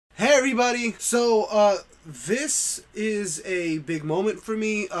everybody. So, this is a big moment for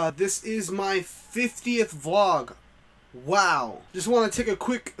me. This is my 50th vlog. Wow. Just want to take a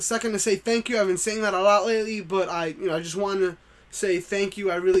quick second to say thank you. I've been saying that a lot lately, but I just want to say thank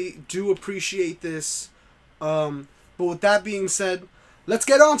you. I really do appreciate this. But with that being said, let's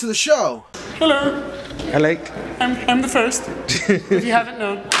get on to the show. Hello. Hello. I'm the first, if you haven't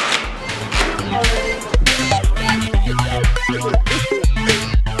known.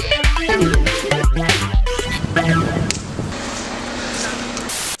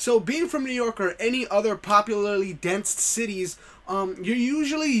 So being from New York or any other popularly dense cities, you're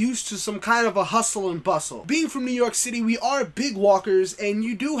usually used to some kind of a hustle and bustle. Being from New York City, we are big walkers, and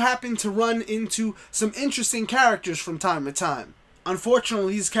you do happen to run into some interesting characters from time to time.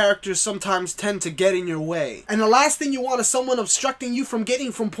 Unfortunately, these characters sometimes tend to get in your way. And the last thing you want is someone obstructing you from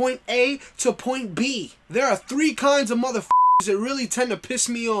getting from point A to point B. There are three kinds of motherfuckers that really tend to piss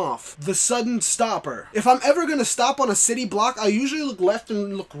me off. The sudden stopper. If I'm ever gonna stop on a city block, I usually look left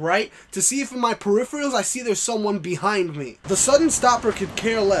and look right to see if in my peripherals I see there's someone behind me. The sudden stopper could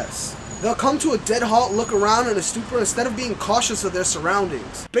care less. They'll come to a dead halt, look around in a stupor instead of being cautious of their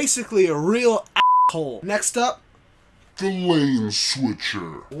surroundings. Basically a real asshole. Next up, the lane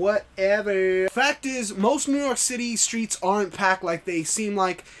switcher. Whatever. Fact is, most New York City streets aren't packed like they seem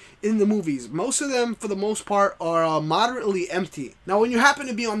like in the movies. Most of them, for the most part, are moderately empty. Now, when you happen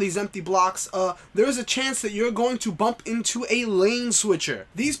to be on these empty blocks, there is a chance that you're going to bump into a lane switcher.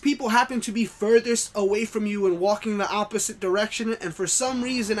 These people happen to be furthest away from you and walking the opposite direction, and for some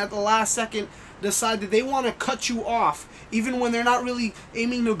reason, at the last second, decide that they want to cut you off, even when they're not really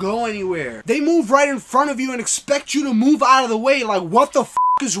aiming to go anywhere. They move right in front of you and expect you to move out of the way. Like, what the f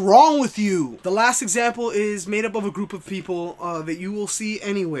is wrong with you? The last example is made up of a group of people that you will see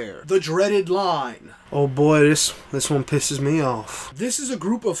anywhere. The dreaded line. Oh boy, this one pisses me off. This is a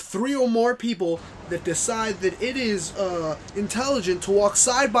group of 3 or more people that decide that it is intelligent to walk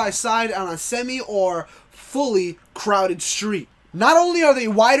side by side on a semi or fully crowded street. Not only are they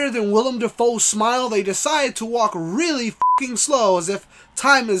wider than Willem Dafoe's smile, they decide to walk really fucking slow as if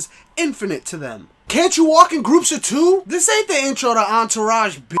time is infinite to them. Can't you walk in groups of 2? This ain't the intro to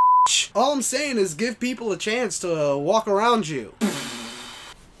Entourage, bitch. All I'm saying is give people a chance to walk around you.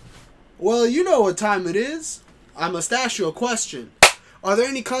 Well, you know what time it is. I must ask you a question. Are there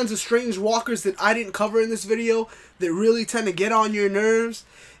any kinds of strange walkers that I didn't cover in this video that really tend to get on your nerves?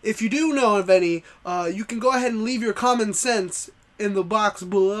 If you do know of any, you can go ahead and leave your common sense in the box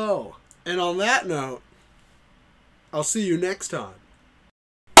below. And on that note, I'll see you next time.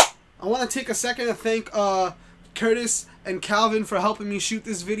 I want to take a second to thank Curtis and Calvin for helping me shoot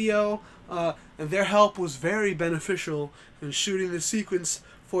this video. And their help was very beneficial in shooting the sequence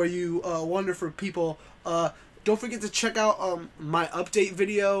for you wonderful people. Don't forget to check out my update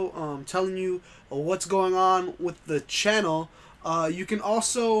video telling you what's going on with the channel. You can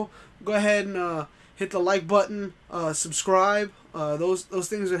also go ahead and hit the like button, subscribe. Those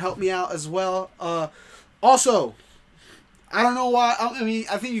things would help me out as well. Also, I don't know why. I mean,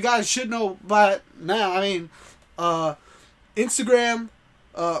 I think you guys should know by now. I mean, Instagram,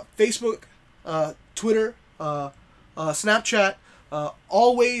 Facebook, Twitter, Snapchat,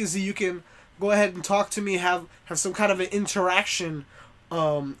 all ways that you can go ahead and talk to me, have some kind of an interaction.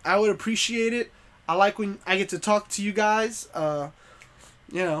 I would appreciate it. I like when I get to talk to you guys. You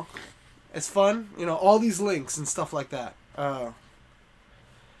know, it's fun. You know, all these links and stuff like that.